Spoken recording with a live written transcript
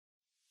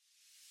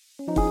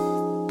My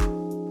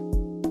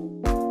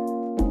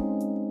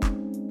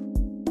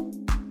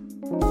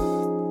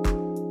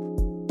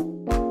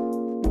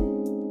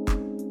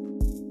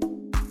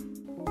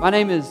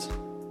name is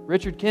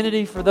Richard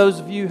Kennedy. For those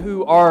of you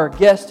who are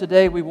guests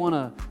today, we want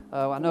to,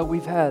 I know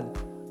we've had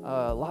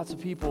lots of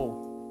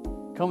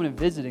people coming and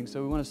visiting,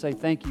 so we want to say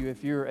thank you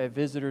if you're a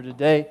visitor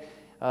today.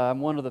 I'm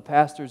one of the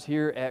pastors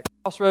here at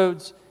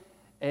Crossroads,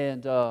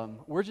 and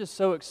we're just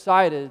so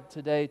excited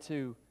today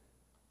to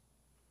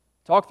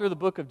talk through the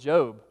book of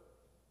Job.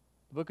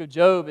 The book of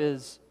Job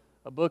is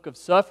a book of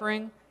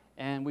suffering,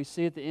 and we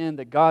see at the end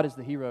that God is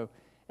the hero.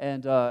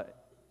 And I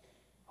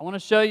want to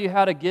show you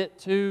how to get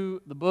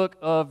to the book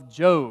of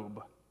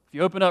Job. If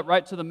you open up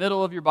right to the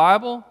middle of your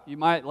Bible, you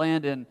might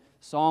land in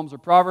Psalms or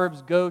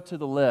Proverbs. Go to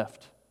the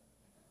left,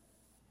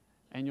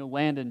 and you'll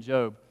land in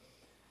Job.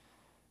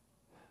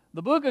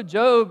 The book of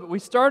Job, we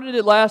started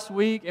it last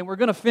week, and we're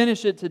going to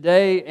finish it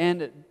today.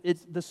 And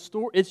it's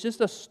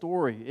just a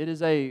story. It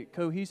is a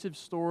cohesive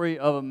story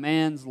of a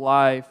man's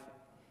life,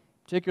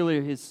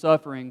 particularly his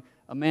suffering.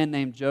 A man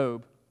named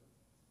Job,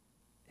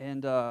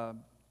 and the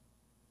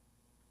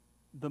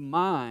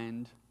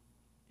mind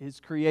is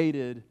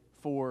created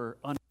for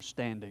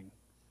understanding.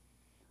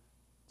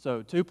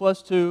 So 2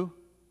 plus 2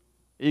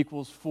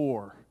 equals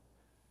 4.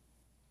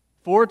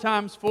 4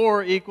 times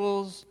 4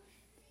 equals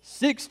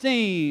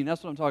 16.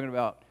 That's what I'm talking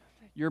about.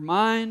 Your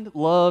mind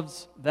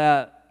loves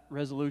that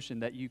resolution,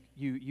 that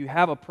you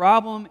have a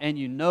problem and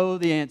you know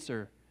the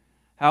answer.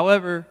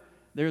 However,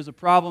 there's a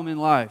problem in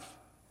life.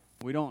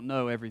 We don't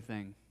know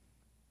everything.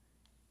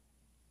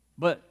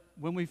 But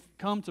when we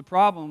come to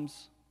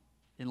problems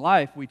in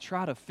life, we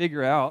try to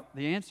figure out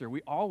the answer.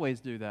 We always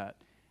do that.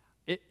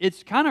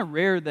 It's kind of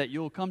rare that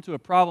you'll come to a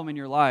problem in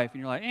your life and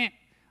you're like,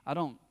 I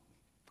don't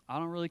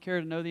really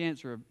care to know the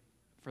answer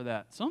for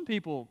that. Some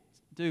people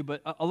do,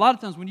 but a lot of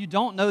times when you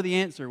don't know the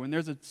answer, when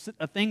there's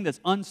a thing that's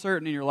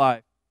uncertain in your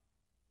life,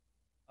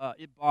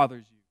 it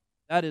bothers you.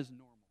 That is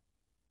normal.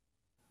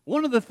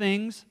 One of the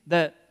things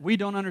that we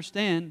don't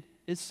understand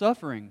is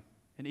suffering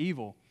and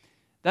evil.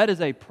 That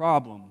is a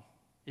problem.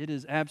 It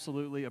is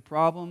absolutely a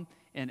problem,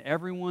 and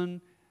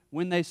everyone,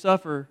 when they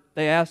suffer,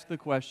 they ask the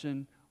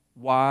question,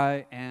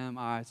 why am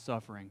I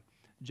suffering?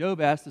 Job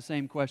asked the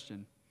same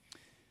question.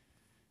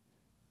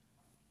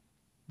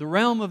 The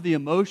realm of the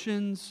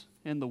emotions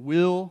and the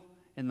will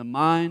and the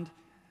mind,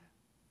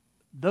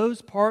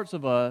 those parts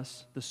of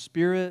us, the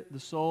spirit, the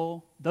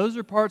soul, those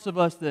are parts of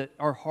us that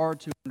are hard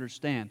to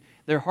understand.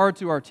 They're hard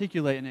to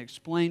articulate and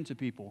explain to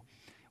people.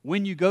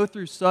 When you go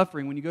through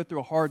suffering, when you go through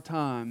a hard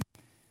time,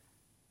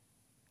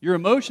 your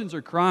emotions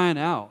are crying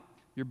out.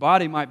 Your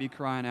body might be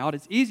crying out.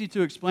 It's easy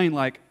to explain,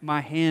 like,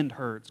 my hand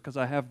hurts because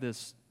I have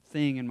this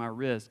thing in my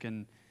wrist,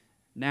 and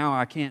now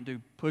I can't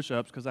do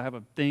push-ups because I have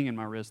a thing in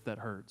my wrist that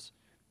hurts.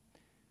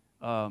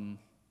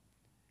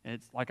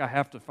 It's like I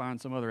have to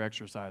find some other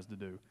exercise to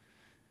do.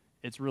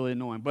 It's really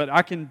annoying, but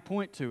I can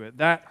point to it.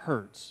 That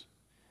hurts.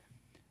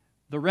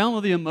 The realm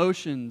of the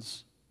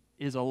emotions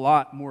is a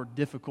lot more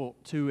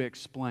difficult to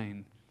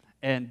explain.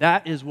 And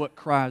that is what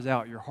cries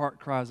out. Your heart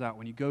cries out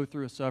when you go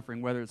through a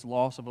suffering, whether it's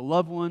loss of a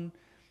loved one,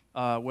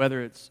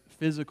 whether it's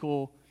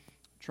physical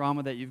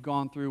trauma that you've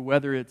gone through,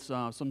 whether it's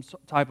some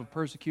type of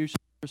persecution,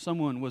 whether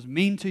someone was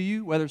mean to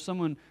you, whether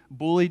someone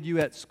bullied you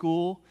at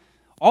school.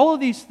 All of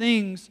these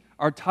things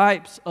are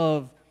types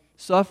of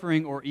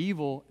suffering or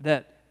evil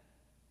that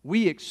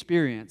we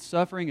experience.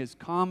 Suffering is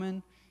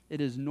common. It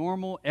is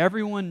normal.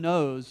 Everyone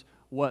knows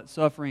what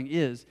suffering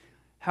is.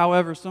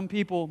 However, some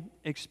people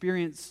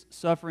experience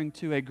suffering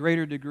to a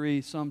greater degree,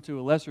 some to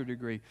a lesser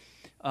degree.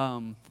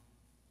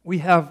 We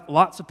have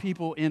lots of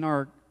people in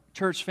our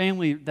church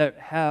family that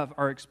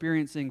are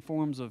experiencing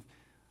forms of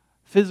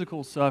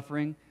physical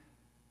suffering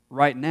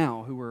right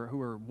now, who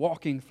are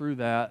walking through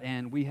that,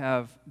 and we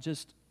have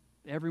just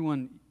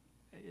everyone.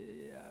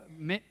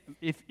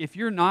 If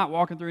you're not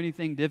walking through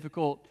anything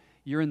difficult,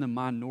 you're in the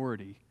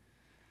minority.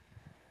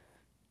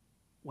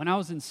 When I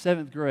was in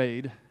 7th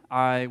grade,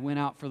 I went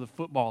out for the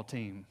football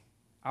team.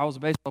 I was a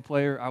baseball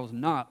player. I was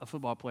not a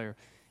football player.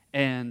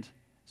 And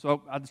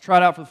so I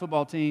tried out for the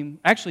football team.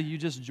 Actually, you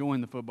just join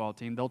the football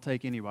team. They'll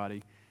take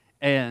anybody.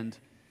 And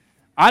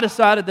I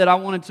decided that I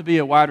wanted to be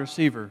a wide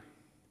receiver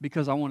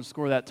because I wanted to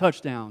score that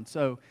touchdown.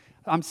 So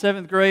I'm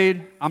 7th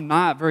grade. I'm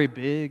not very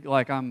big.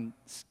 Like I'm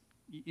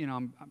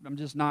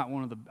just not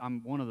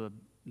I'm one of the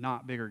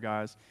not bigger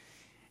guys.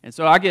 And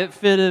so I get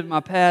fitted my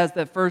pads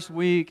that first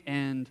week,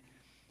 and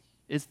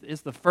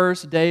it's the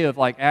first day of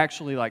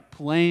actually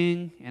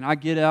playing, and I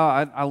get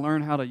out. I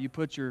learn how to, you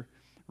put your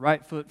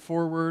right foot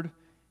forward,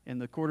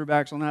 and the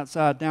quarterback's on that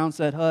side, down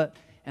set hut,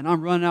 and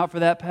I'm running out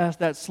for that pass,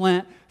 that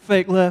slant,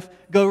 fake left,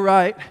 go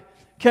right,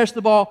 catch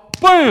the ball,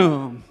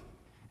 boom,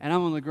 and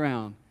I'm on the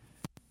ground,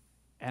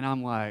 and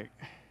I'm like,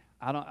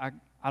 I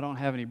don't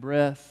have any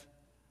breath.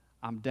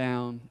 I'm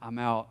down. I'm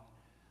out.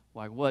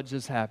 Like, what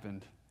just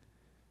happened?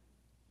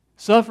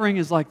 Suffering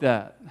is like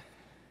that.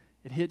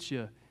 It hits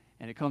you,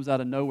 and it comes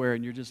out of nowhere,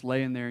 and you're just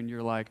laying there, and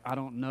you're like, I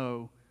don't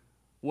know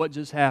what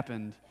just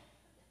happened,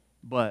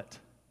 but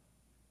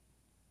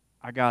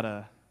I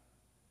gotta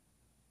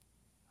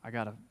I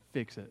got to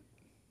fix it.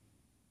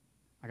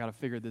 I got to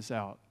figure this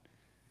out.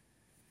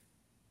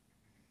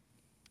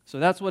 So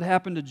that's what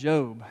happened to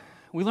Job.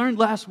 We learned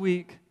last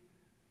week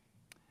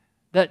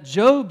that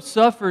Job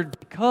suffered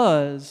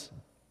because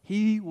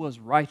he was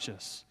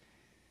righteous.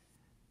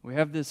 We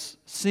have this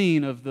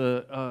scene of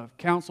the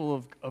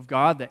council of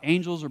God. The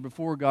angels are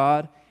before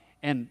God,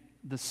 and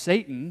the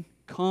Satan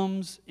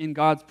comes in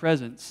God's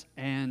presence,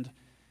 and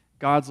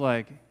God's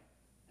like,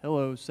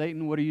 "Hello,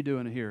 Satan, what are you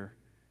doing here?"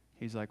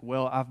 He's like,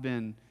 "Well, I've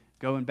been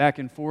going back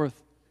and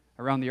forth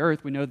around the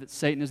earth." We know that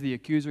Satan is the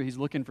accuser. He's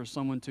looking for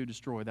someone to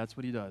destroy. That's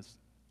what he does.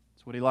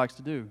 That's what he likes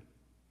to do.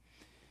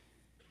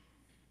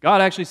 God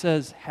actually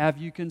says, "Have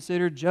you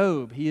considered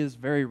Job? He is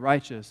very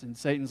righteous." And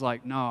Satan's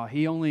like, "No,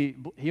 he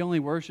only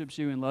worships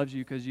you and loves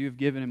you because you've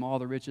given him all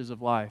the riches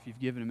of life. You've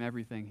given him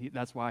everything.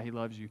 That's why he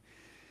loves you."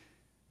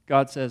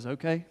 God says,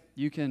 "Okay,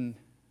 you can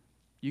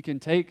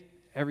take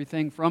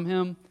everything from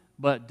him,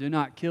 but do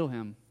not kill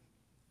him."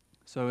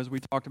 So as we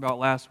talked about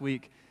last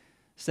week,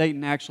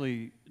 Satan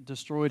actually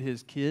destroyed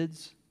his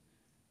kids,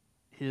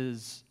 he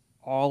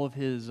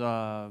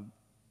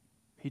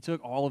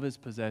took all of his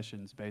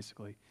possessions,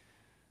 basically.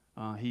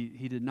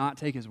 He did not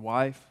take his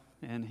wife,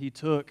 and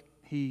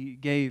he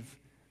gave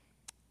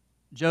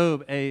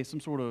Job some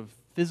sort of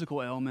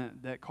physical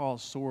ailment that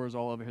caused sores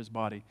all over his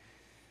body.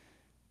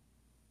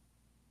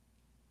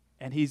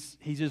 And he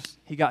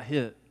got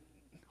hit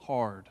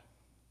hard,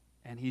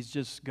 and he's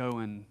just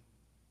going,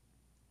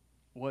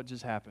 "What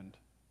just happened?"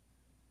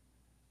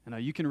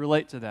 And you can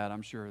relate to that,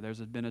 I'm sure.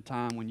 There's been a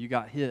time when you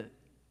got hit,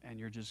 and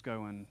you're just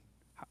going,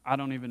 "I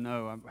don't even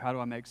know. How do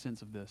I make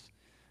sense of this?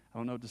 I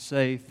don't know what to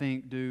say,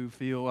 think, do,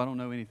 feel. I don't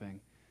know anything."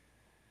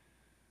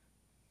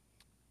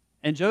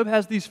 And Job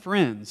has these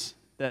friends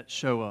that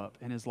show up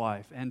in his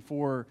life. And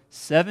for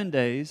 7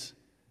 days,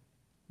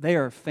 they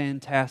are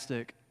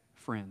fantastic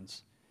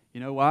friends. You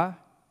know why?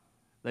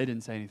 They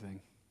didn't say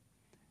anything.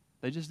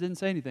 They just didn't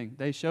say anything.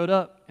 They showed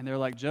up, and they're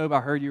like, "Job,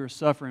 I heard you were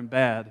suffering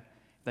bad."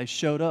 They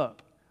showed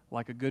up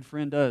like a good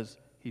friend does.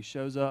 He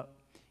shows up,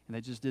 and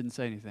they just didn't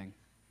say anything.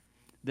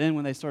 Then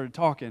when they started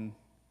talking,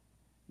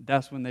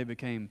 that's when they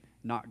became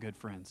not good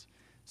friends.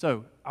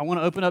 So I want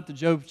to open up to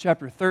Job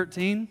chapter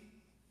 13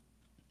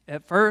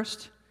 at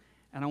first,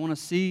 and I want to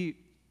see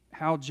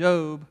how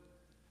Job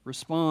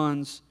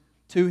responds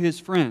to his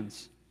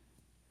friends.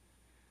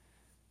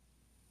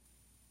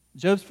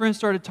 Job's friends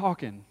started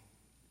talking.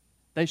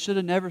 They should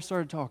have never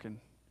started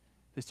talking.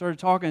 They started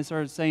talking and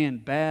started saying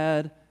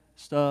bad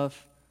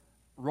stuff,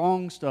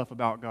 wrong stuff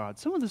about God.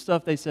 Some of the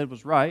stuff they said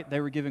was right. They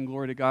were giving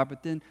glory to God.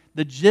 But then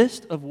the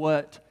gist of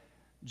what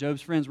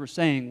Job's friends were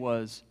saying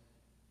was,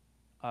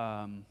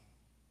 Job,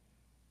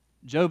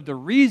 the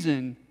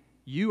reason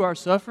you are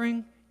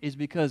suffering is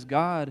because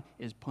God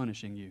is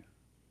punishing you.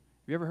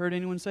 Have you ever heard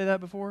anyone say that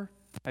before?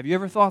 Have you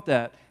ever thought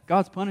that?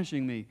 God's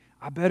punishing me.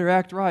 I better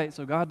act right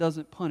so God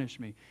doesn't punish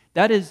me.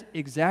 That is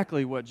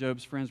exactly what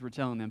Job's friends were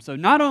telling them. So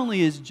not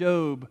only is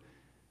Job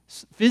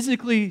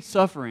physically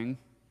suffering,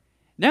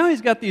 now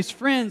he's got these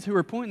friends who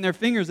are pointing their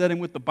fingers at him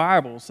with the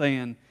Bible,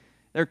 saying,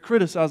 they're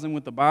criticizing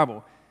with the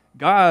Bible.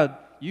 "God,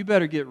 you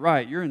better get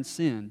right. You're in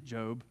sin,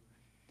 Job."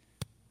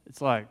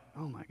 It's like,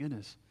 oh my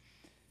goodness.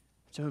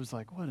 Job's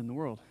like, what in the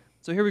world?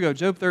 So here we go.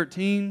 Job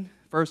 13,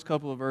 first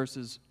couple of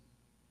verses.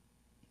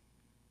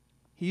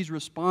 He's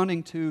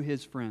responding to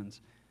his friends.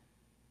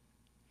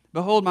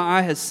 "Behold, my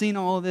eye has seen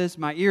all of this.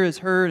 My ear has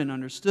heard and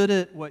understood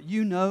it. What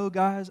you know,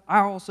 guys, I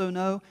also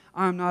know.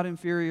 I am not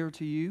inferior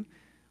to you.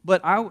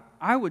 But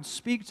I would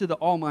speak to the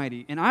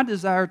Almighty, and I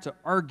desire to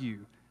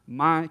argue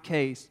my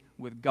case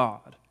with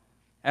God.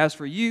 As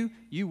for you,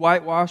 you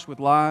whitewash with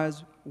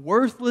lies.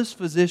 Worthless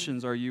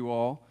physicians are you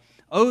all.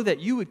 Oh, that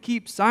you would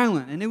keep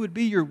silent, and it would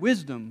be your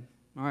wisdom."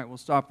 All right, we'll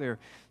stop there.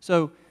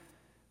 So,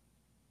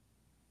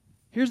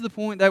 here's the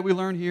point that we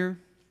learn here.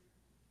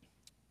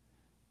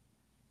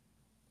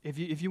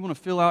 If you want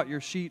to fill out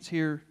your sheets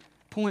here,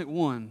 point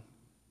 1.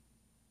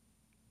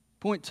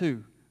 Point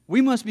 2. We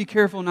must be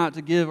careful not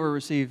to give or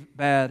receive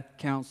bad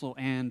counsel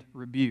and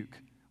rebuke.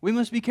 We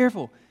must be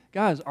careful.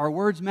 Guys, our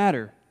words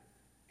matter.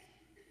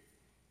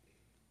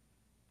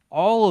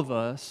 All of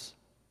us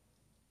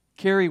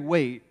carry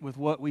weight with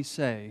what we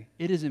say.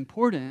 It is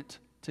important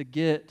to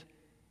get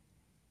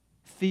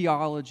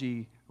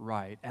theology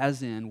right,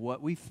 as in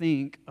what we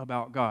think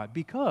about God,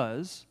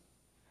 because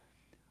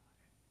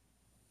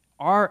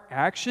our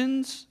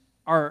actions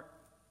are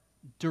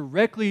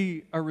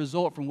directly a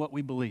result from what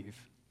we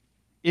believe.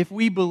 If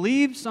we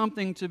believe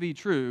something to be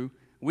true,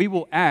 we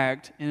will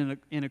act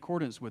in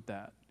accordance with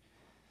that.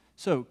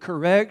 So,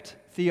 correct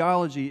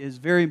theology is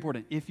very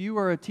important. If you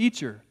are a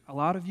teacher, a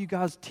lot of you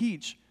guys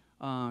teach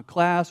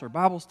class or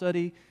Bible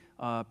study,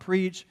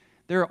 preach.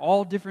 There are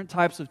all different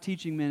types of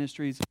teaching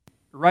ministries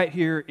right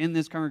here in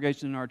this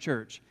congregation in our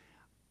church.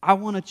 I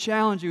want to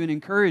challenge you and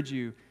encourage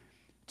you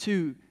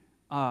to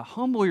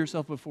humble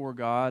yourself before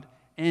God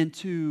and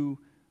to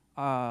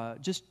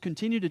just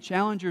continue to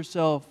challenge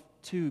yourself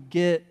to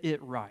get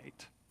it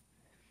right.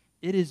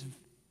 It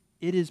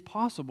is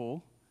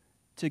possible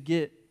to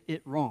get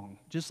it wrong,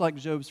 just like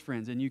Job's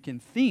friends, and you can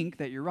think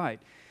that you're right.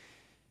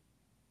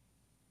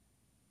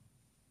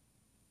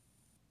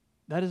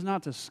 That is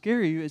not to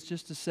scare you, it's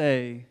just to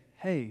say,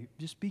 hey,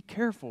 just be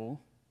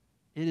careful.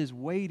 It is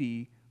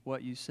weighty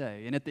what you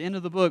say. And at the end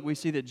of the book, we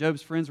see that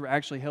Job's friends were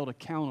actually held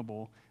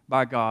accountable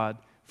by God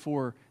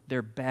for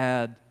their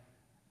bad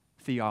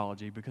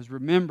theology. Because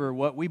remember,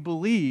 what we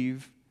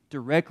believe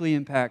directly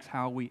impacts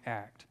how we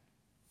act.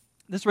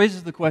 This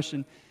raises the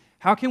question,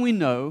 how can we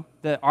know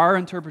that our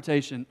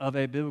interpretation of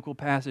a biblical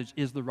passage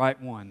is the right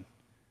one?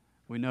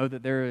 We know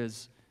that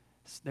there's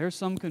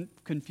some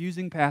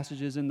confusing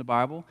passages in the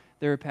Bible.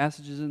 There are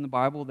passages in the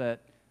Bible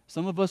that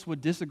some of us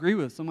would disagree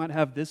with. Some might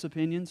have this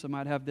opinion, some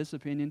might have this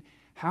opinion.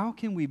 How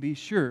can we be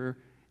sure,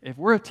 if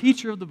we're a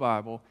teacher of the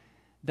Bible,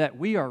 that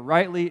we are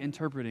rightly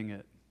interpreting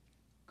it?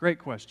 Great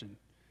question.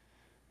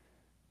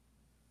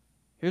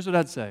 Here's what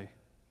I'd say.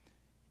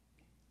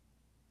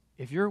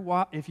 If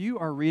you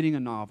are reading a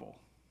novel,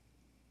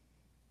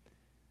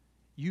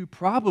 you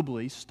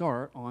probably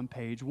start on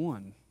page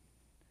 1.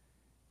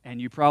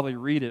 And you probably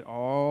read it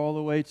all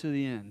the way to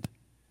the end.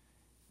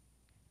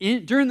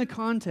 During the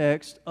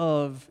context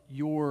of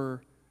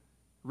your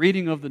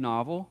reading of the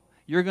novel,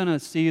 you're going to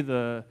see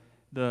the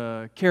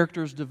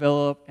characters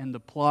develop and the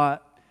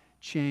plot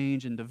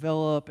change and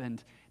develop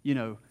and,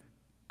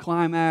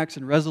 climax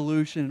and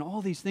resolution and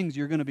all these things.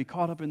 You're going to be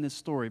caught up in this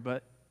story.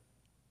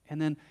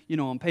 And then,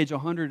 on page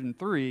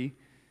 103,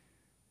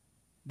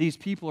 these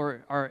people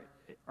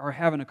are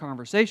having a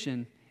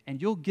conversation,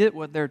 and you'll get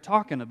what they're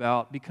talking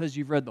about because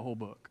you've read the whole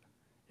book.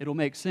 It'll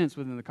make sense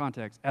within the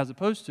context, as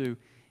opposed to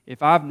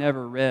if I've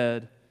never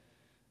read,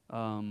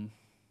 The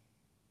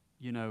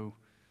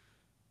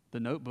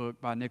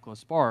Notebook by Nicholas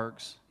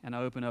Sparks, and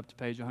I open up to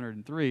page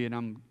 103,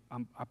 and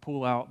I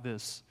pull out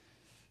this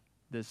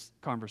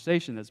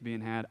conversation that's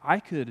being had. I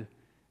could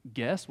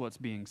guess what's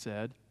being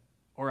said,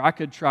 or I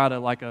could try to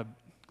like a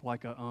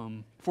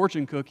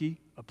fortune cookie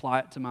apply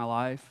it to my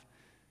life.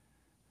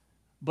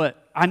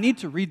 But I need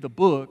to read the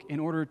book in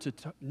order to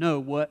know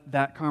what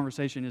that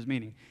conversation is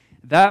meaning.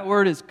 That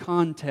word is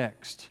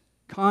context.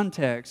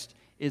 Context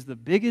is the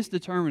biggest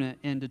determinant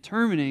in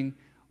determining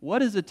what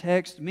does a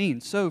text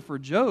mean. So for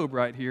Job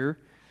right here,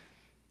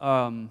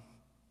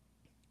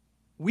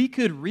 we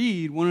could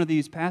read one of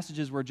these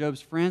passages where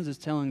Job's friends is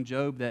telling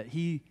Job that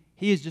he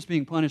is just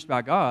being punished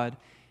by God.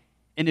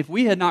 And if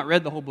we had not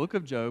read the whole book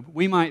of Job,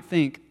 we might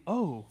think,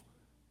 oh,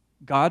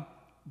 God,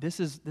 this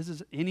is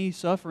any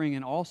suffering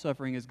and all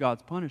suffering is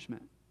God's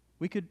punishment.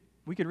 We could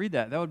read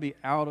that. That would be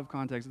out of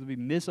context. It would be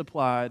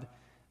misapplied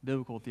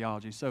biblical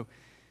theology. So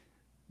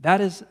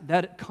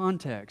that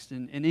context.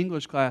 In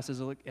English class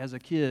as a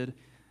kid,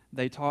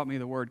 they taught me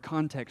the word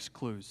context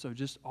clues. So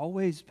just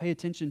always pay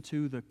attention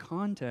to the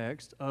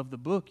context of the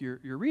book you're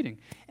reading.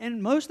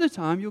 And most of the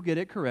time you'll get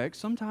it correct.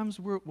 Sometimes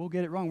we'll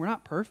get it wrong. We're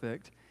not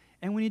perfect,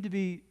 and we need to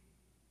be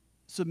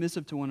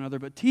submissive to one another.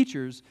 But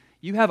teachers,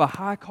 you have a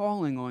high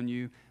calling on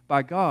you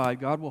by God.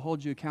 God will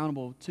hold you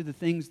accountable to the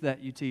things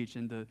that you teach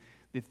and the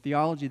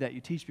theology that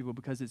you teach people,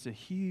 because it's a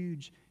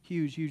huge,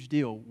 huge, huge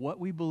deal. What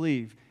we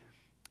believe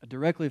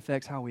directly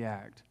affects how we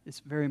act. It's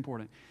very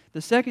important.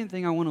 The second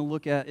thing I want to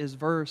look at is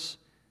verse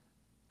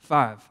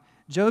 5.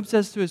 Job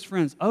says to his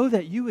friends, "Oh,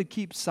 that you would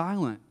keep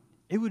silent.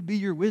 It would be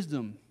your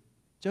wisdom."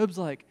 Job's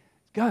like,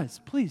 guys,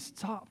 please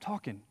stop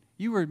talking.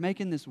 You are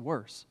making this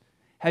worse.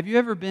 Have you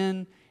ever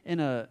been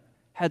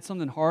had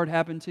something hard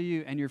happen to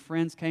you and your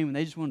friends came and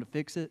they just wanted to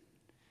fix it?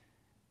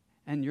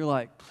 And you're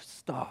like,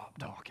 stop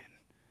talking.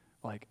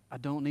 Like, I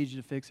don't need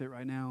you to fix it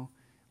right now.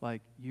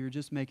 Like, you're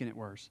just making it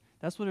worse.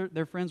 That's what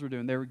their friends were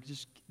doing.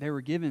 They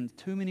were given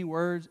too many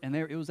words, and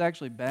it was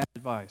actually bad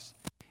advice.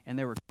 And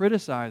they were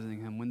criticizing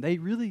him when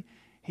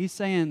he's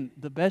saying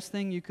the best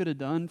thing you could have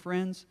done,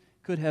 friends,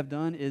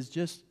 is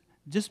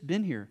just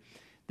been here.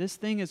 This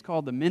thing is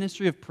called the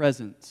ministry of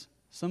presence.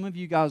 Some of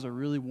you guys are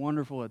really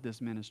wonderful at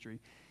this ministry.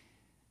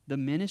 The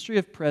ministry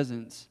of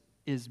presence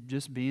is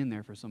just being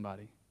there for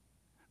somebody.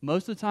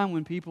 Most of the time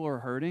when people are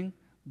hurting,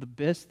 the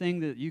best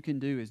thing that you can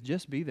do is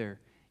just be there.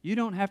 You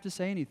don't have to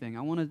say anything.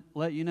 I want to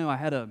let you know, I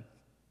had a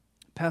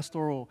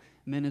pastoral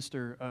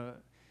minister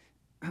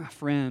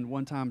friend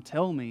one time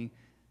tell me,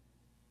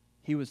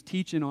 he was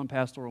teaching on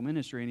pastoral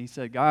ministry, and he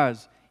said,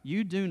 guys,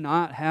 you do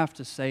not have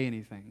to say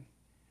anything.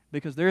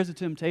 Because there is a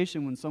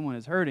temptation when someone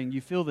is hurting,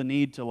 you feel the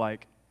need to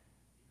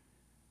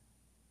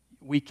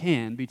we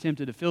can be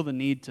tempted to feel the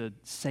need to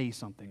say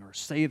something or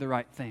say the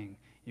right thing.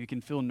 You can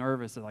feel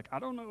nervous that I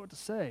don't know what to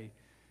say.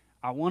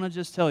 I want to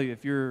just tell you,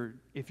 if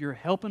you're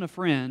helping a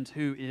friend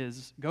who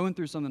is going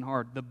through something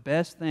hard, the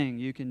best thing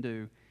you can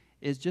do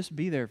is just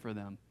be there for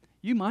them.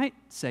 You might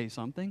say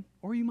something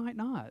or you might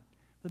not.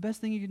 The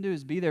best thing you can do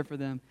is be there for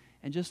them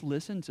and just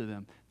listen to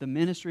them. The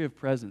ministry of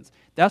presence.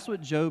 That's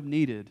what Job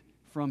needed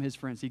from his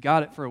friends. He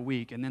got it for a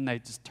week, and then they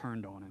just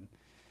turned on him.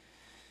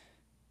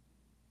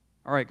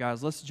 All right,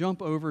 guys, let's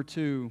jump over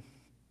to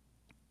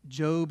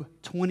Job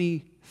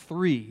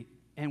 23,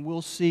 and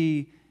we'll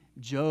see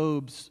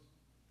Job's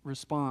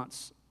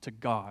response to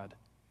God.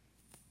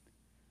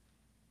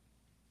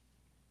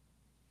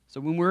 So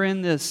when we're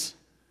in this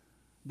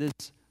this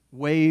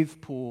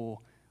wave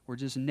pool. We're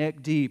just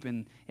neck deep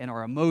in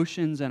our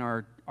emotions and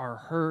our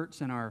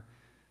hurts and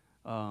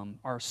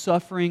our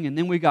suffering. And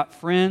then we got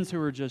friends who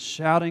are just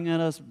shouting at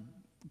us,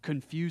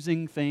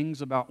 confusing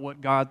things about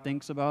what God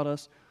thinks about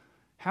us.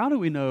 How do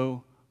we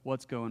know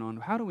what's going on?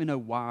 How do we know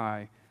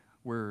why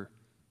we're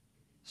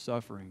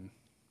suffering?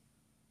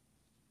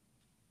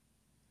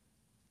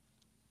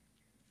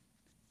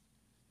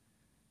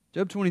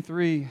 Job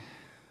 23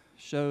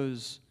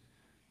 shows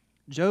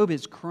Job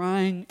is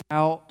crying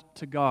out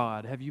to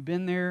God. Have you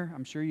been there?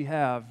 I'm sure you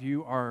have.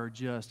 You are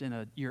just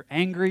you're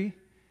angry,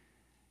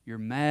 you're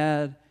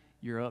mad,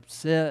 you're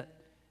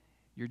upset,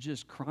 you're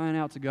just crying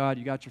out to God.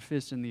 You got your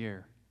fists in the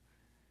air.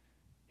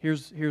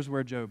 Here's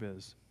where Job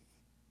is.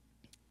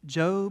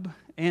 Job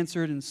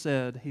answered and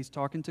said, he's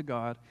talking to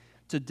God,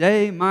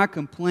 "Today my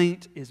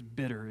complaint is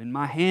bitter, and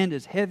my hand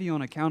is heavy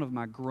on account of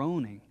my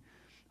groaning.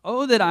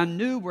 Oh, that I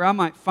knew where I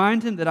might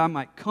find him, that I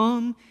might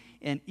come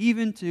and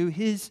even to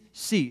his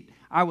seat.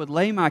 I would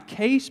lay my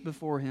case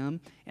before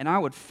him, and I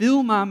would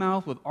fill my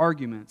mouth with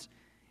arguments,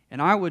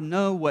 and I would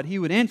know what he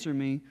would answer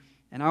me,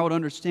 and I would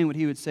understand what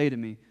he would say to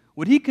me.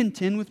 Would he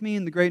contend with me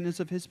in the greatness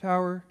of his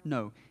power?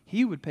 No,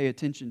 he would pay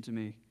attention to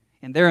me.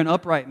 And there an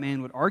upright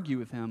man would argue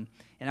with him,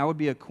 and I would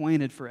be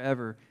acquainted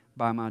forever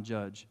by my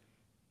judge."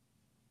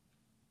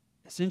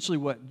 Essentially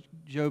what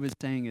Job is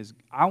saying is,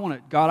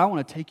 God, I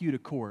want to take you to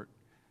court.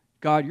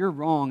 God, you're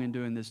wrong in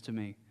doing this to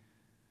me.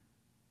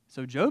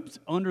 So Job's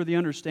under the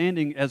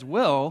understanding as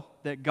well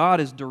that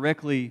God is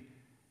directly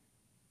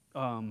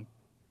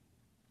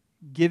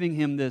giving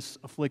him this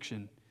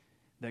affliction,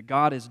 that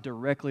God is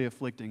directly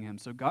afflicting him.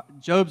 So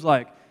Job's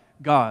like,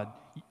 God,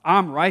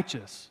 I'm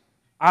righteous.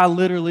 I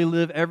literally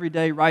live every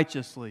day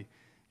righteously,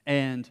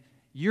 and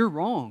you're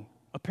wrong.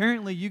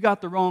 Apparently you got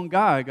the wrong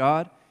guy,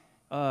 God.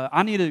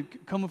 I need to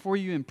come before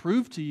you and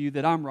prove to you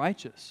that I'm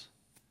righteous.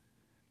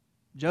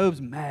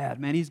 Job's mad,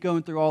 man. He's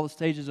going through all the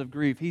stages of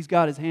grief. He's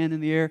got his hand in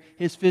the air,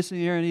 his fist in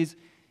the air, and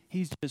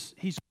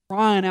he's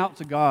crying out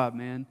to God,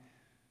 man.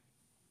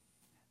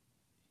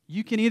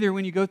 You can either,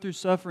 when you go through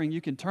suffering, you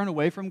can turn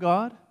away from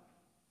God,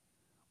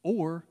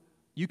 or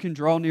you can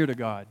draw near to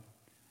God.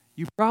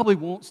 You probably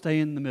won't stay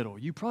in the middle.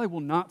 You probably will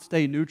not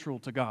stay neutral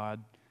to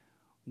God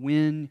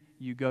when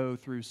you go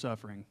through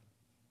suffering.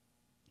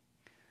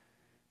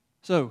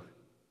 So,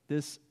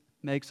 this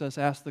makes us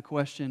ask the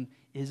question,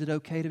 is it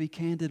okay to be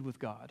candid with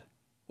God?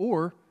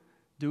 Or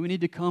do we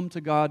need to come to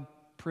God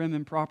prim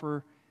and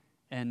proper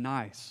and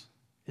nice?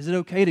 Is it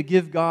okay to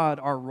give God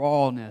our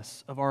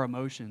rawness of our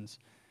emotions?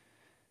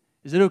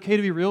 Is it okay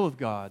to be real with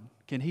God?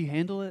 Can He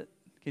handle it?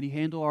 Can He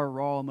handle our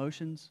raw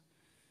emotions?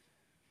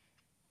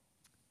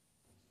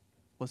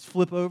 Let's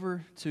flip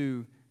over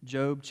to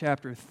Job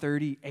chapter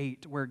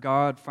 38, where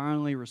God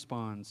finally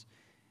responds.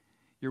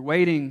 You're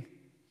waiting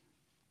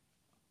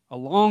a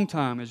long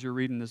time as you're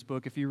reading this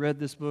book. If you read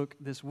this book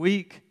this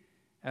week,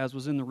 as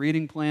was in the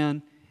reading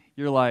plan,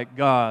 you're like,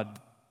 God,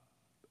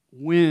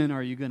 when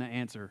are you going to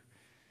answer?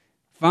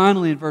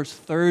 Finally, in verse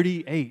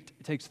 38,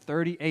 it takes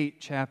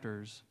 38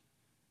 chapters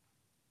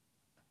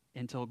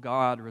until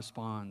God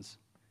responds.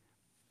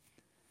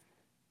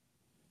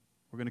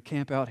 We're going to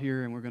camp out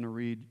here and we're going to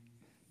read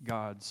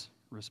God's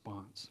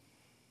response.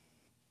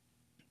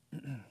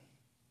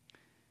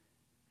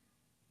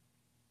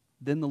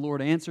 Then the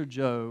Lord answered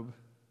Job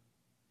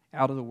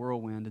out of the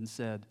whirlwind and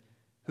said,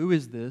 "Who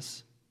is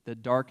this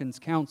that darkens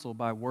counsel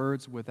by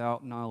words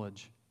without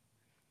knowledge?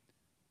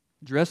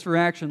 Dress for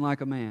action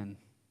like a man,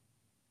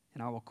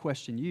 and I will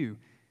question you,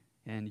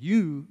 and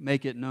you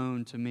make it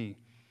known to me.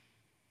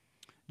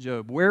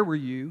 Job, where were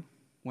you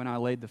when I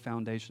laid the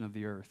foundation of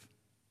the earth?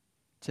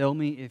 Tell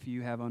me if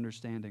you have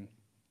understanding.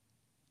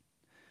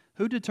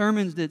 Who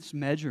determines its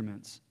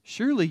measurements?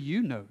 Surely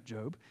you know,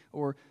 Job.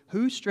 Or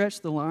who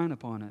stretched the line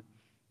upon it?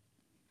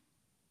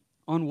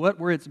 On what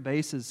were its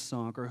bases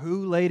sunk? Or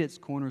who laid its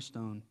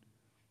cornerstone?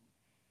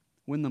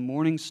 When the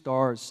morning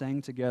stars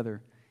sang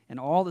together, and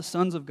all the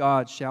sons of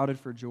God shouted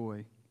for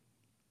joy?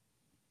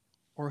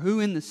 Or who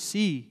in the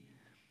sea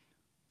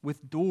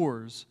with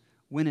doors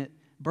when it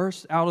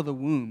burst out of the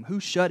womb?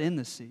 Who shut in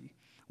the sea?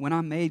 When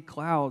I made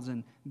clouds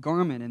and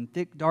garment and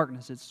thick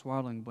darkness its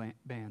swaddling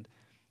band,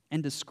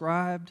 and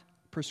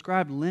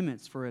prescribed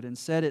limits for it, and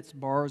set its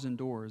bars and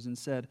doors, and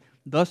said,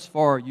 thus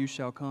far you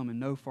shall come and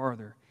no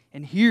farther,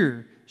 and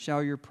here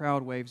shall your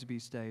proud waves be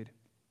stayed.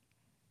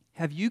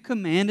 Have you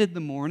commanded the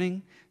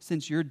morning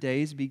since your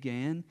days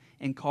began,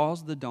 and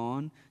caused the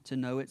dawn to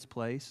know its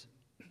place,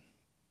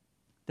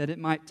 that it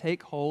might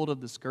take hold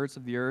of the skirts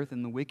of the earth,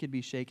 and the wicked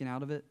be shaken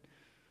out of it?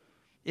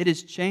 It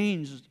is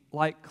changed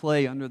like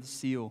clay under the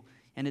seal,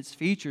 and its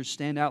features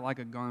stand out like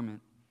a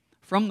garment.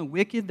 From the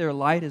wicked their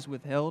light is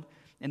withheld,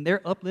 and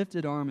their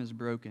uplifted arm is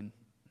broken.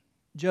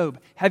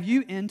 Job, have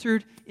you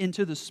entered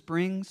into the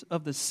springs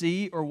of the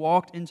sea, or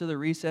walked into the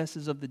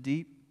recesses of the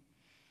deep?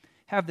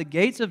 Have the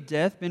gates of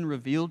death been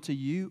revealed to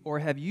you, or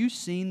have you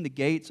seen the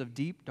gates of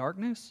deep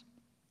darkness?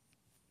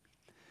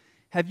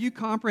 Have you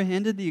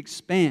comprehended the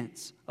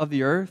expanse of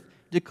the earth?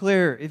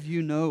 Declare if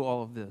you know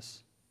all of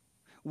this.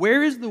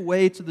 Where is the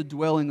way to the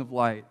dwelling of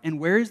light? And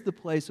where is the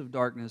place of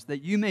darkness,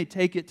 that you may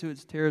take it to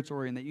its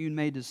territory and that you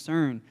may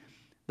discern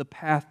the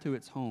path to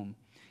its home?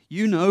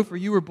 You know, for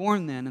you were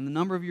born then, and the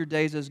number of your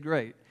days is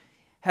great.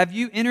 Have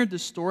you entered the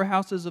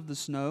storehouses of the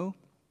snow?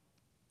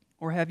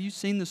 Or have you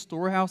seen the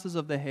storehouses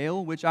of the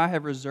hail, which I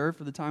have reserved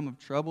for the time of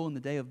trouble in the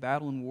day of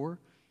battle and war?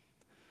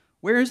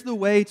 Where is the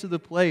way to the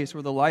place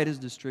where the light is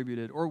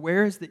distributed? Or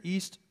where is the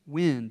east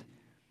wind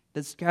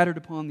that's scattered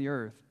upon the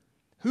earth?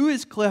 Who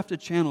has cleft a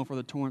channel for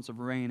the torrents of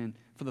rain and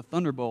for the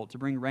thunderbolt to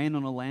bring rain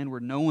on a land where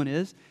no one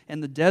is,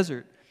 and the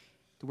desert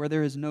to where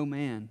there is no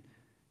man,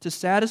 to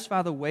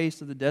satisfy the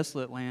waste of the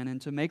desolate land and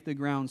to make the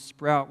ground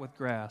sprout with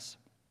grass?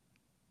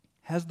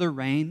 Has the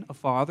rain a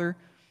father?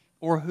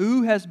 Or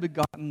who has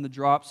begotten the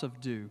drops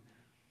of dew?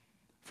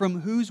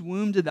 From whose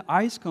womb did the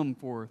ice come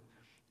forth?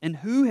 And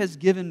who has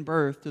given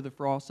birth to the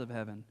frost of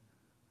heaven?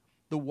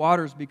 The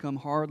waters become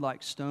hard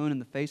like stone, and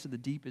the face of the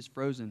deep is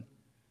frozen.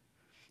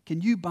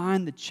 Can you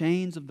bind the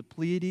chains of the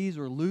Pleiades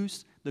or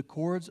loose the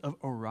cords of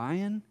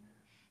Orion?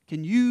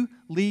 Can you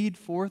lead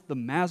forth the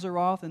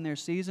Mazzaroth in their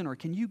season, or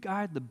can you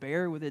guide the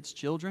bear with its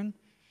children?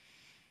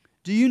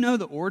 Do you know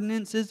the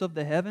ordinances of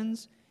the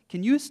heavens?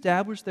 Can you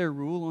establish their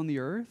rule on the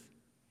earth?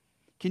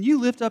 Can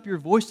you lift up your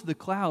voice to the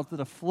clouds that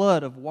a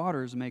flood of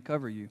waters may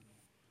cover you?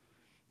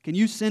 Can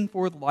you send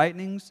forth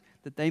lightnings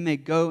that they may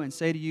go and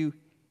say to you,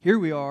 here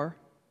we are?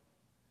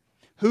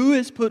 Who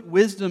has put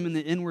wisdom in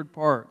the inward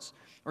parts,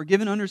 or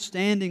given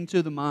understanding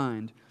to the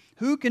mind?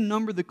 Who can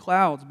number the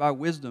clouds by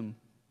wisdom?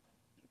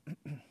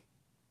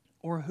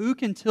 Or who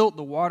can tilt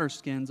the water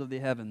skins of the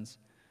heavens?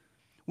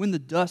 When the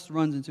dust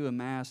runs into a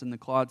mass and the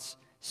clods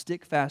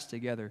stick fast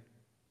together,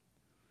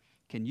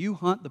 can you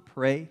hunt the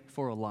prey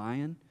for a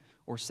lion,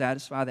 or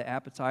satisfy the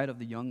appetite of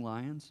the young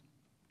lions?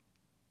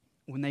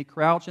 When they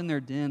crouch in their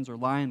dens or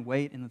lie in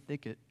wait in the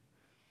thicket,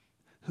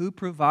 who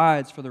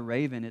provides for the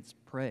raven its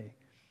prey,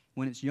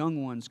 when its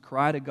young ones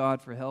cry to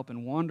God for help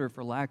and wander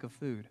for lack of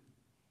food?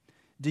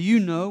 Do you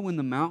know when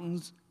the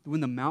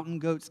mountain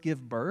goats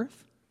give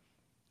birth?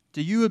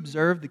 Do you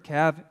observe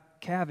the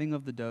calving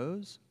of the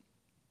does?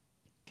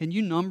 Can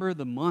you number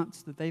the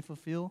months that they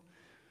fulfill?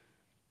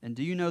 And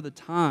do you know the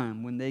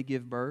time when they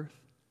give birth?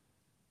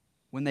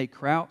 When they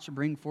crouch,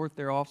 bring forth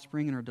their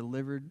offspring, and are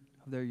delivered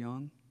of their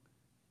young?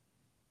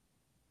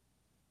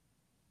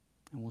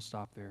 And we'll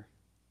stop there.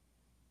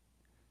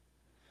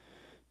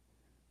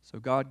 So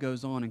God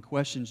goes on and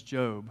questions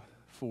Job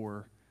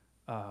for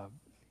 4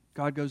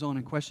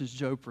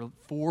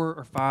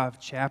 or 5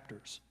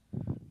 chapters.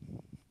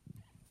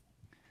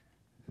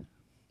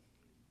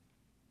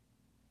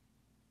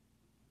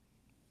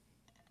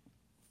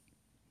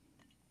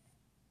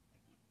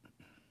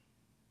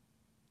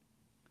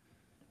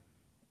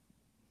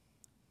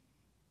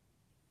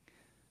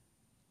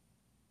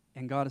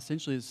 And God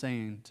essentially is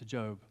saying to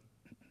Job,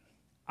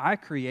 I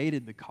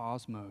created the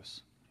cosmos,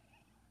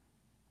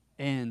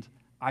 and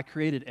I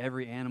created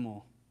every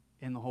animal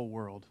in the whole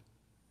world.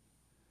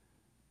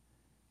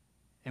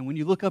 And when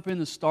you look up in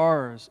the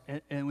stars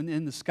and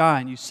in the sky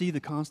and you see the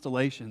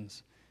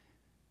constellations,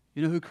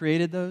 you know who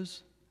created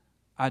those?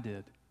 I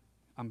did.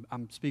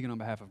 I'm speaking on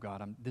behalf of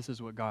God. This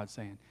is what God's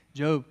saying.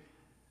 Job,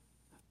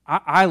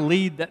 I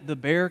lead the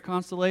bear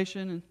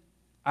constellation.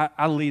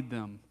 I lead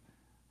them.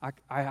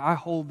 I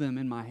hold them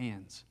in my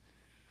hands.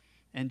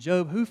 And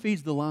Job, who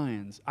feeds the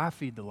lions? I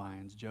feed the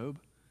lions, Job.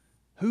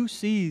 Who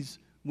sees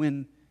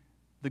when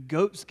the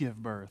goats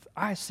give birth?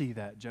 I see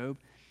that, Job.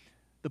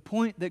 The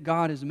point that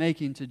God is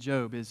making to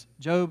Job is,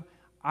 Job,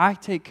 I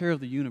take care of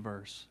the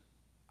universe.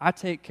 I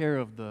take care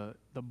of the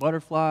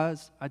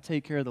butterflies. I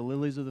take care of the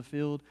lilies of the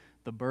field,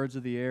 the birds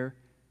of the air.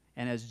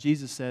 And as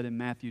Jesus said in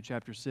Matthew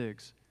chapter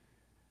 6,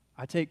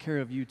 I take care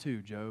of you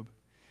too, Job.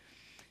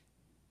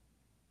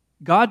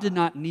 God did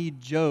not need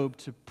Job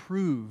to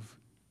prove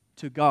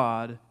to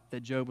God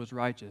that Job was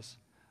righteous.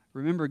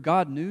 Remember,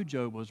 God knew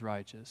Job was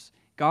righteous.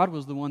 God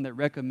was the one that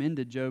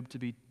recommended Job to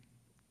be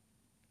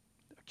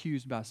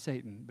accused by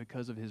Satan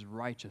because of his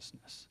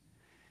righteousness.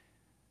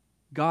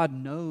 God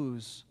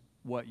knows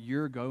what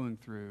you're going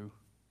through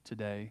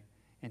today,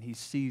 and He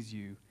sees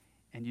you,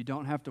 and you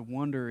don't have to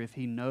wonder if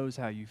He knows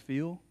how you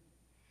feel.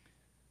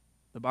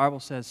 The Bible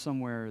says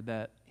somewhere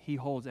that He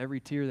holds every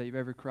tear that you've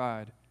ever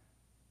cried.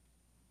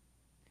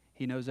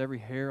 He knows every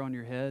hair on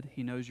your head.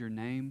 He knows your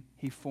name.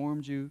 He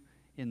formed you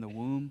in the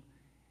womb,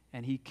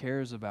 and He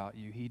cares about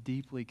you. He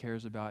deeply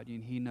cares about you,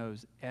 and He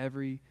knows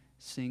every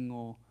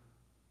single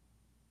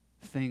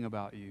thing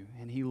about you,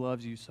 and He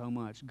loves you so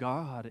much.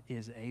 God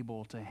is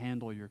able to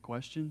handle your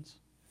questions,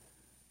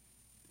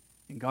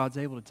 and God's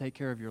able to take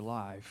care of your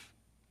life.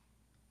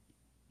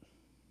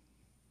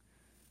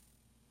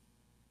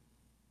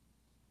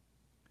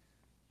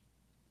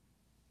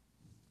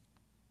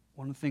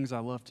 One of the things I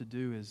love to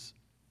do is,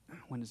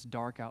 when it's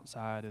dark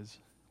outside, is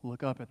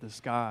look up at the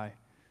sky.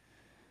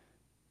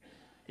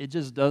 It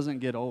just doesn't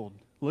get old.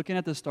 Looking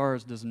at the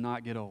stars does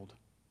not get old.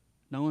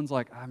 No one's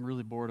like, I'm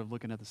really bored of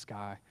looking at the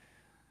sky.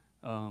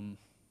 No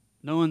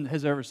one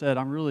has ever said,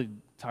 I'm really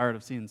tired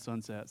of seeing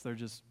sunsets. They're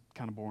just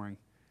kind of boring.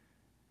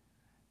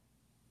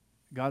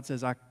 God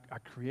says, I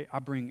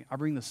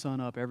bring the sun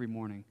up every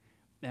morning.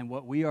 And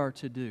what we are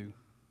to do,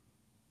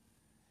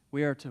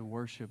 we are to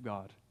worship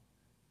God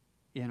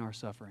in our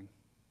suffering.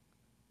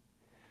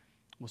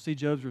 We'll see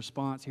Job's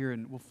response here,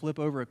 and we'll flip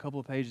over a couple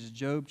of pages.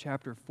 Job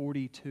chapter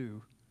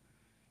 42.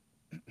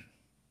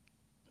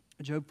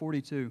 Job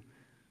 42.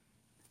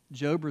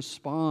 Job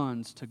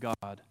responds to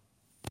God.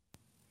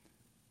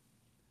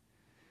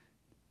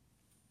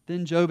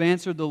 Then Job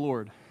answered the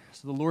Lord.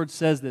 So the Lord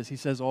says this. He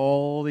says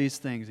all these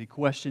things. He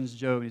questions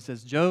Job. And he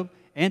says, Job,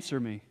 answer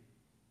me.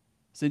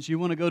 Since you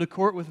want to go to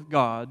court with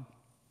God,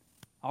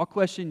 I'll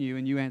question you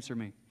and you answer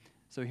me.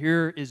 So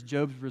here is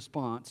Job's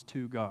response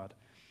to God.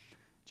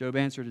 Job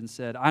answered and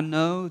said, I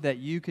know that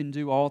you can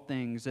do all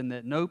things and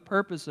that no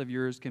purpose of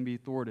yours can be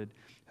thwarted.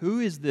 Who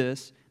is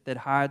this that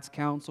hides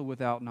counsel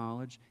without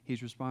knowledge?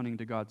 He's responding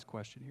to God's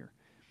question here.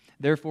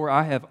 Therefore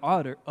I have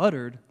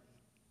uttered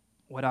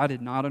what I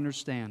did not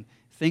understand,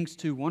 things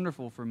too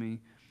wonderful for me,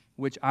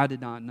 which I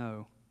did not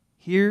know.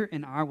 Hear,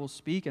 and I will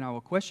speak, and I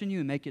will question you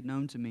and make it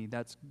known to me.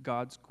 That's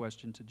God's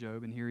question to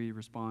Job, and here he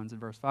responds in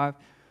verse 5.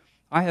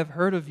 I have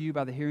heard of you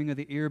by the hearing of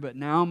the ear, but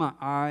now my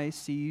eye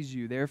sees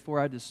you. Therefore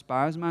I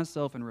despise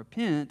myself and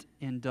repent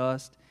in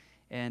dust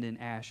and in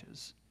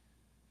ashes.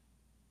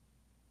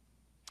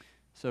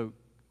 So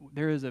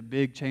there is a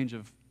big change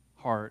of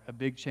heart, a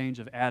big change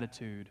of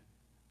attitude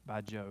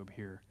by Job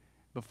here.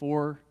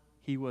 Before,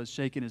 he was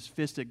shaking his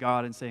fist at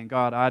God and saying,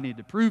 God, I need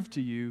to prove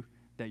to you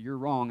that you're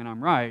wrong and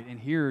I'm right. And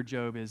here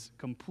Job is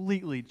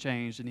completely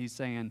changed, and he's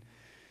saying,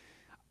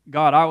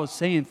 God, I was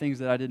saying things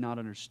that I did not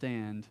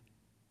understand.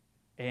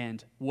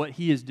 And what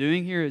he is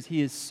doing here is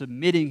he is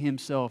submitting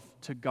himself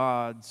to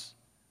God's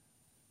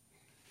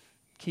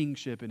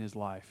kingship in his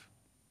life.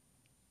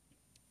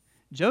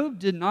 Job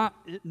did not,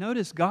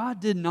 notice God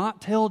did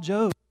not tell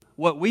Job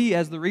what we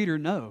as the reader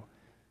know.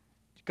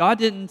 God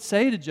didn't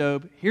say to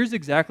Job, here's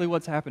exactly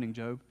what's happening,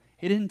 Job.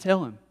 He didn't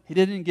tell him. He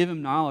didn't give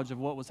him knowledge of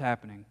what was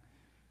happening.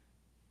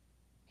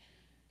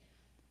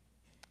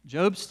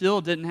 Job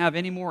still didn't have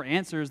any more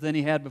answers than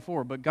he had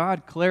before, but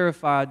God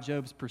clarified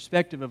Job's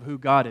perspective of who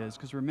God is,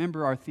 because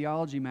remember, our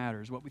theology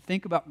matters. What we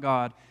think about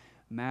God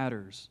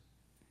matters.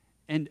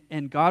 And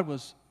God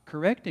was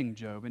correcting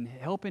Job and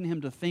helping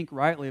him to think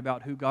rightly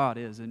about who God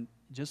is. And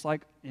just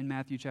like in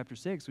Matthew chapter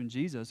 6, when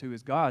Jesus, who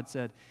is God,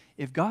 said,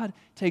 if God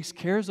takes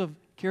care of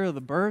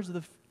the birds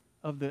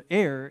of the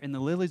air and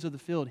the lilies of the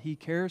field, He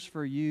cares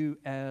for you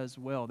as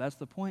well. That's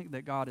the point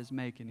that God is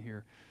making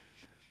here.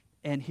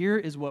 And here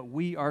is what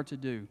we are to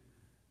do.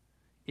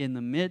 In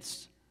the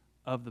midst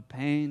of the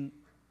pain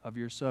of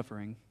your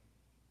suffering,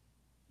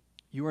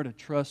 you are to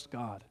trust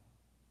God.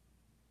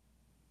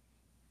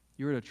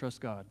 You are to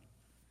trust God.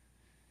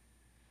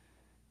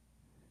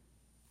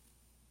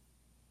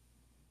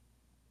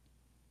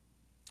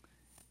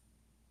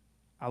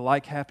 I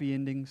like happy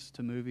endings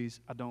to movies.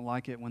 I don't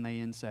like it when they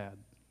end sad.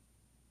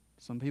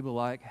 Some people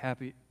like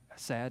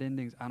sad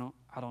endings. I don't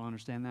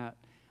understand that.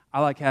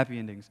 I like happy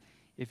endings.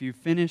 If you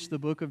finish the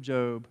book of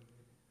Job,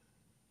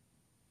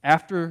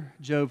 after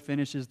Job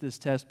finishes this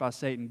test by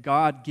Satan,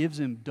 God gives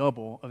him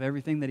double of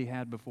everything that he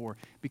had before,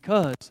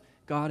 because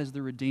God is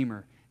the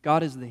Redeemer.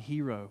 God is the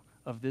hero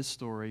of this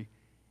story.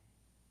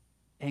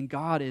 And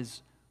God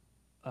is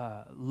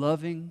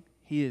loving.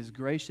 He is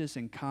gracious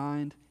and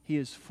kind. He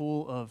is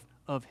full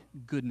of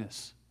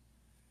goodness.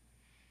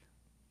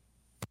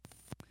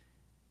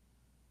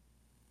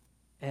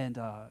 And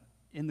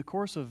in the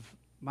course of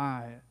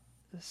my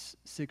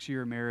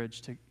 6-year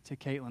marriage to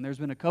Caitlin, there's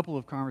been a couple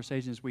of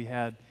conversations we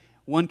had.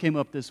 One came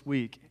up this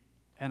week,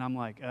 and I'm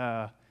like,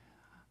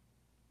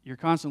 you're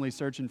constantly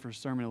searching for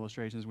sermon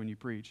illustrations when you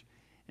preach.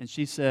 And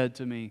she said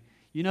to me,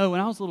 when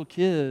I was a little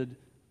kid,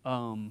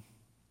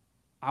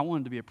 I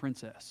wanted to be a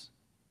princess.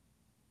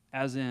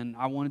 As in,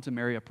 I wanted to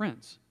marry a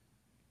prince.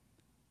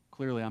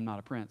 Clearly, I'm not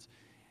a prince.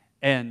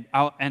 And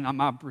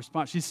my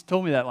response, she's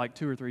told me that like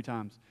 2 or 3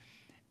 times.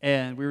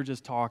 And we were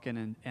just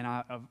talking,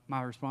 and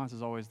my response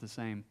is always the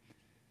same.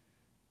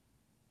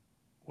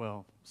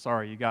 Well,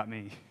 sorry, you got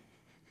me.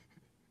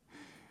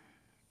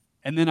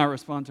 And then I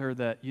respond to her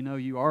that,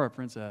 you are a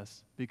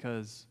princess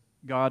because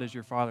God is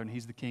your father and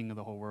He's the king of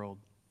the whole world,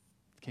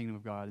 the kingdom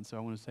of God. And so I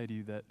want to say to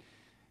you that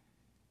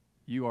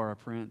you are a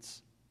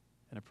prince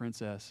and a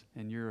princess,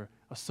 and you're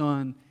a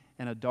son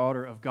and a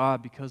daughter of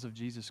God because of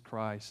Jesus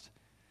Christ.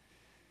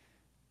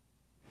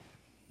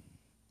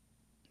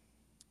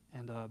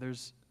 And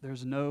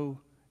there's no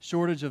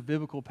shortage of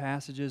biblical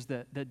passages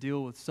that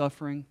deal with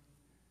suffering.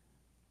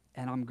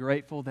 And I'm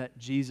grateful that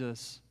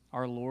Jesus,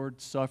 our Lord,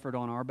 suffered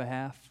on our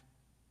behalf.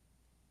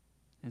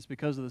 And it's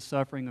because of the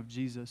suffering of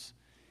Jesus.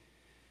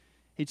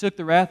 He took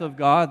the wrath of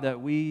God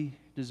that we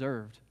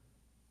deserved.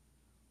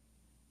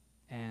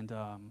 And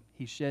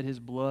He shed His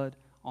blood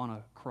on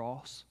a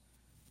cross.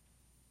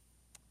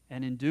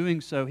 And in doing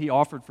so, He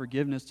offered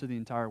forgiveness to the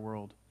entire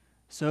world,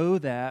 so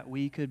that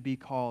we could be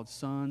called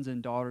sons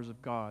and daughters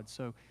of God.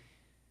 So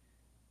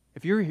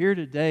if you're here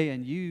today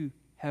and you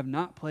have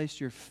not placed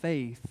your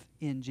faith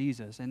in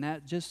Jesus, and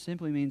that just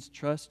simply means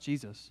trust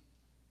Jesus.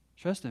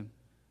 Trust Him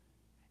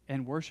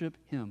and worship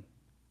Him.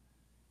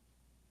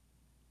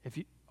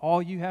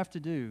 All you have to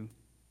do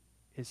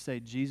is say,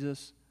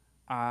 Jesus,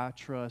 I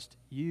trust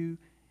you,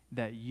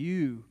 that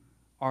you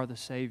are the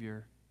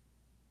Savior,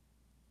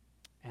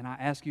 and I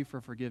ask you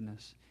for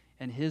forgiveness.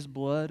 And His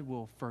blood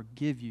will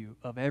forgive you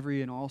of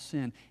every and all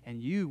sin,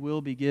 and you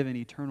will be given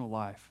eternal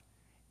life.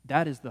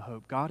 That is the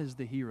hope. God is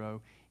the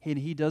hero, and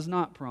He does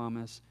not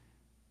promise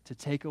to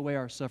take away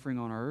our suffering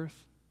on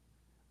earth,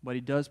 but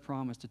He does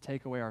promise to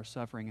take away our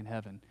suffering in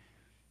heaven.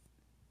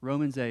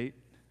 Romans 8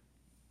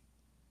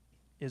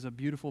 is a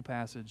beautiful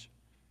passage,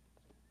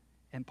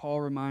 and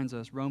Paul reminds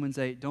us, Romans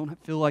 8,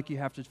 don't feel like you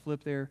have to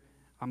flip there.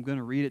 I'm going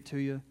to read it to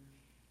you.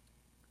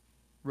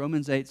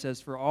 Romans 8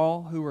 says, "For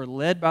all who are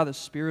led by the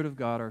Spirit of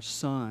God are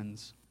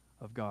sons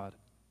of God.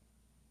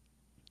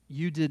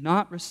 You did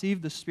not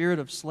receive the spirit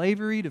of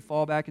slavery to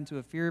fall back into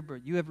a fear,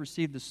 but you have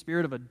received the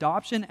spirit of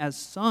adoption as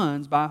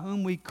sons, by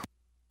whom we cry,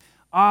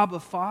 Abba,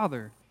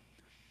 Father.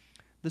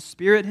 The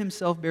Spirit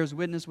Himself bears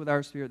witness with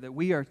our spirit that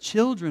we are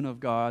children of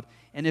God,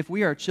 and if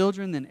we are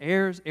children, then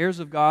heirs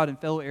of God and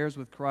fellow heirs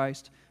with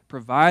Christ,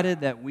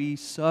 provided that we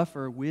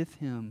suffer with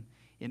Him,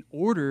 in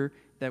order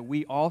that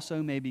we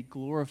also may be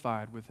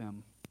glorified with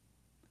Him.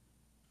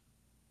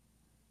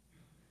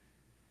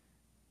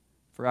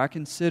 For I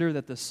consider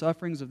that the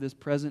sufferings of this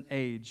present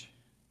age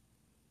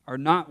are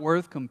not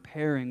worth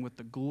comparing with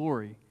the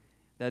glory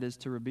that is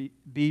to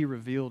be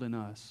revealed in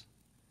us."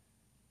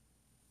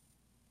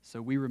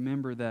 So we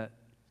remember that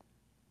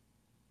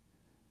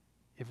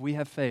if we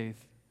have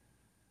faith,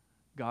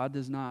 God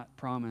does not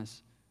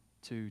promise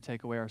to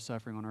take away our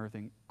suffering on earth,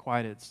 and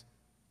it's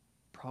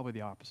probably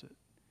the opposite.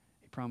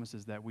 He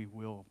promises that we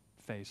will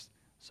face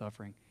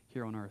suffering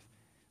here on earth.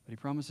 But He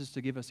promises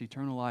to give us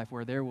eternal life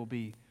where there will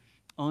be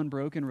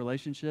unbroken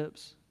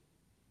relationships.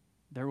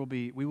 We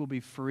will be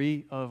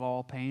free of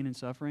all pain and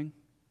suffering,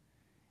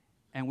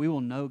 and we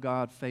will know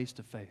God face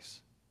to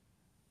face.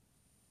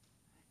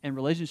 And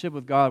relationship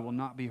with God will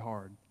not be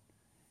hard.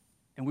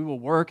 And we will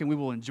work and we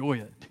will enjoy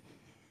it.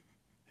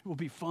 It will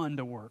be fun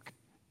to work.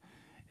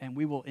 And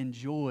we will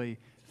enjoy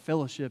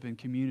fellowship and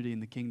community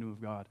in the kingdom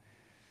of God.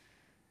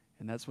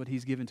 And that's what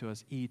He's given to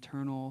us,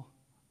 eternal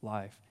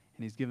life.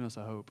 And He's given us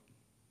a hope.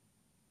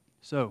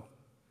 So,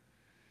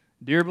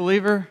 dear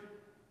believer,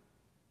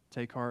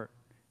 take heart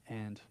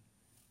and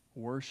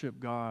worship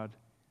God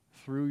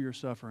through your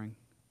suffering.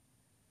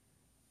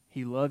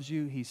 He loves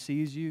you, He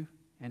sees you,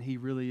 and He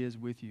really is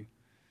with you.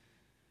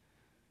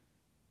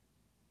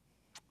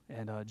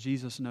 And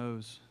Jesus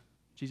knows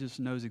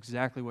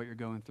exactly what you're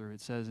going through.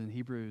 It says in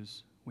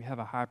Hebrews, we have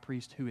a high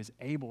priest who is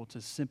able to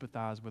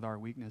sympathize with our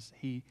weakness.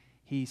 He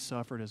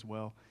suffered as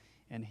well,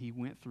 and He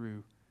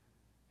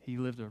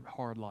lived a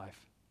hard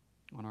life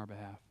on our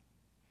behalf.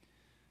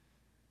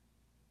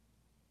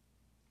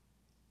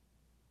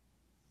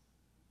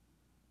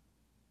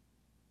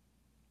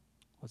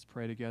 Let's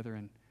pray together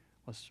and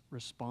let's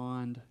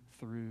respond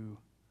through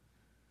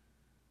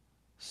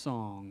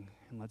song,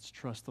 and let's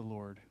trust the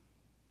Lord.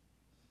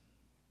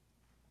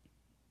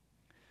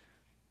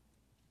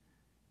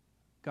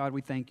 God,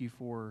 we thank You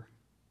for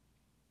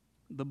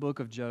the book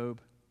of Job,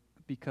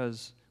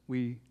 because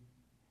we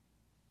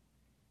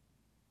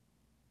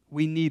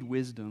need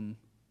wisdom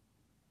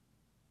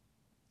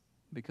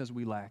because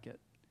we lack it.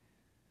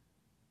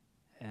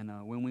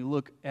 And when we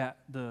look at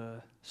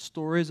the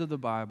stories of the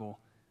Bible,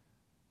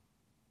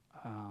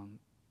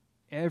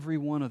 every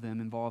one of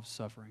them involves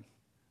suffering.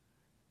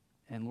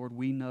 And Lord,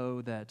 we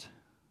know that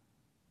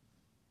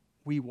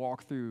we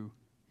walk through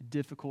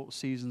difficult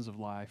seasons of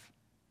life.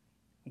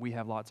 We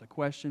have lots of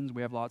questions.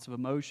 We have lots of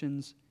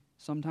emotions.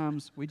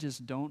 Sometimes we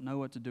just don't know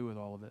what to do with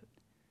all of it.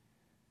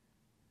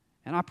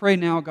 And I pray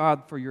now,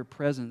 God, for Your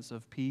presence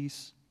of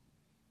peace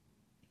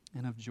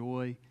and of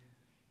joy,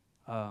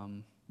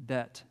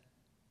 that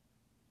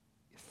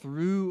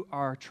through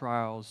our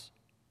trials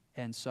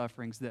and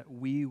sufferings, that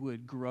we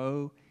would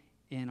grow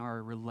in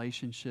our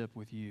relationship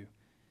with You,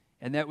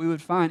 and that we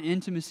would find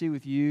intimacy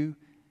with You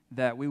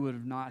that we would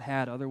have not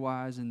had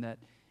otherwise, and that,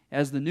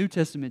 as the New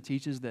Testament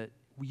teaches, that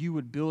You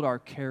would build our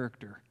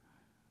character,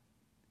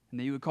 and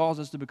that You would cause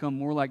us to become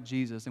more like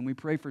Jesus. And we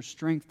pray for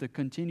strength to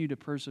continue to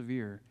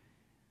persevere.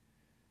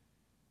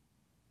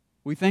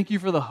 We thank You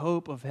for the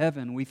hope of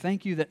heaven. We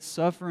thank You that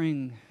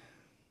suffering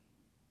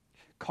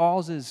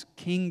causes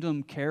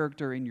kingdom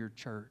character in Your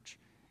church,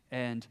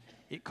 and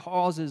it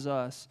causes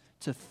us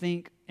to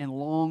think and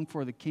long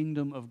for the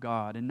kingdom of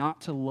God and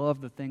not to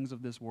love the things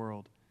of this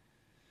world.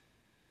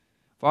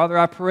 Father,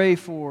 I pray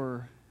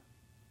for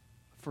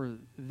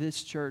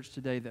this church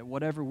today, that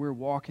whatever we're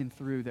walking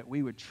through, that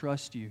we would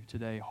trust You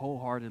today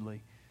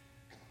wholeheartedly.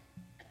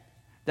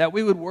 That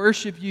we would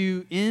worship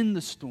You in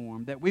the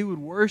storm, that we would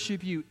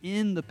worship You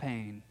in the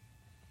pain.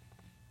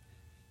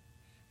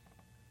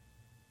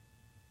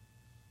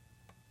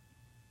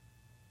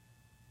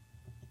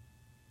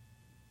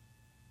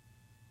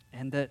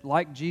 And that,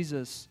 like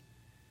Jesus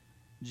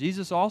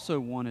also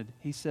wanted,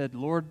 He said,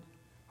 Lord,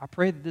 I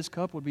pray that this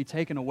cup would be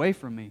taken away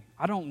from me.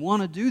 I don't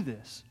want to do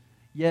this,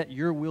 yet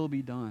Your will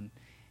be done.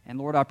 And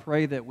Lord, I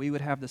pray that we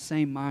would have the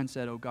same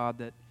mindset, oh God,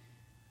 that,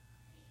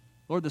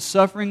 Lord, the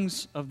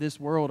sufferings of this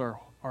world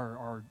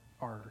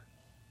are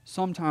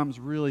sometimes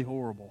really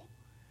horrible.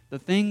 The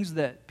things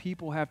that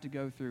people have to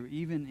go through,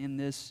 even in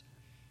this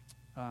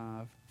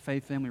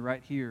faith family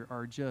right here,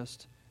 are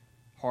just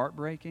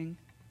heartbreaking.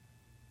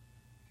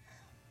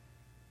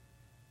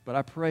 But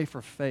I pray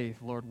for faith,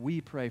 Lord.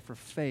 We pray for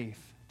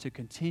faith to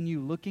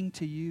continue looking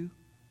to you,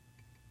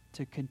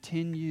 to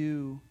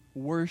continue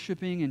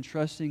worshiping and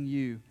trusting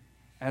you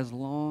as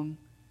long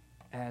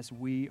as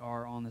we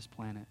are on this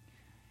planet.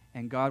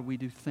 And God, we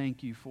do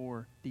thank you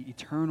for the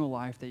eternal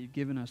life that you've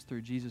given us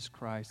through Jesus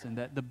Christ, and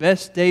that the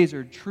best days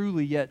are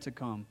truly yet to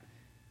come.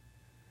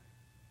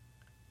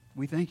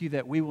 We thank you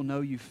that we will know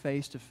you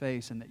face to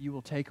face and that you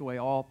will take away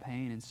all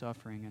pain and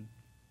suffering. And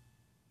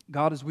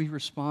God, as we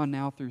respond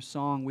now through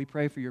song, we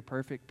pray for your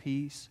perfect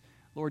peace,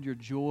 Lord, your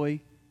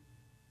joy,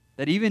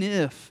 that even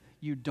if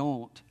you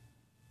don't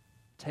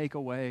take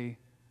away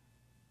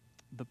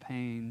the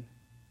pain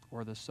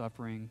or the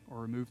suffering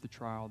or remove the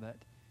trial, that,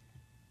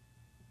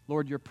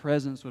 Lord, your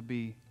presence would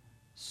be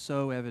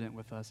so evident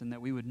with us, and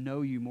that we would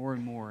know you more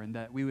and more, and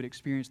that we would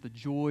experience the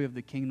joy of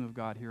the kingdom of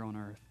God here on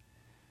earth.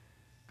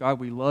 God,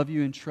 we love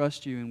you and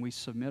trust you, and we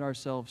submit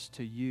ourselves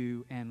to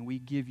you, and we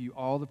give you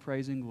all the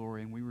praise and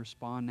glory, and we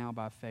respond now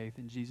by faith.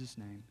 In Jesus'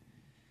 name,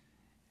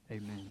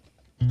 amen.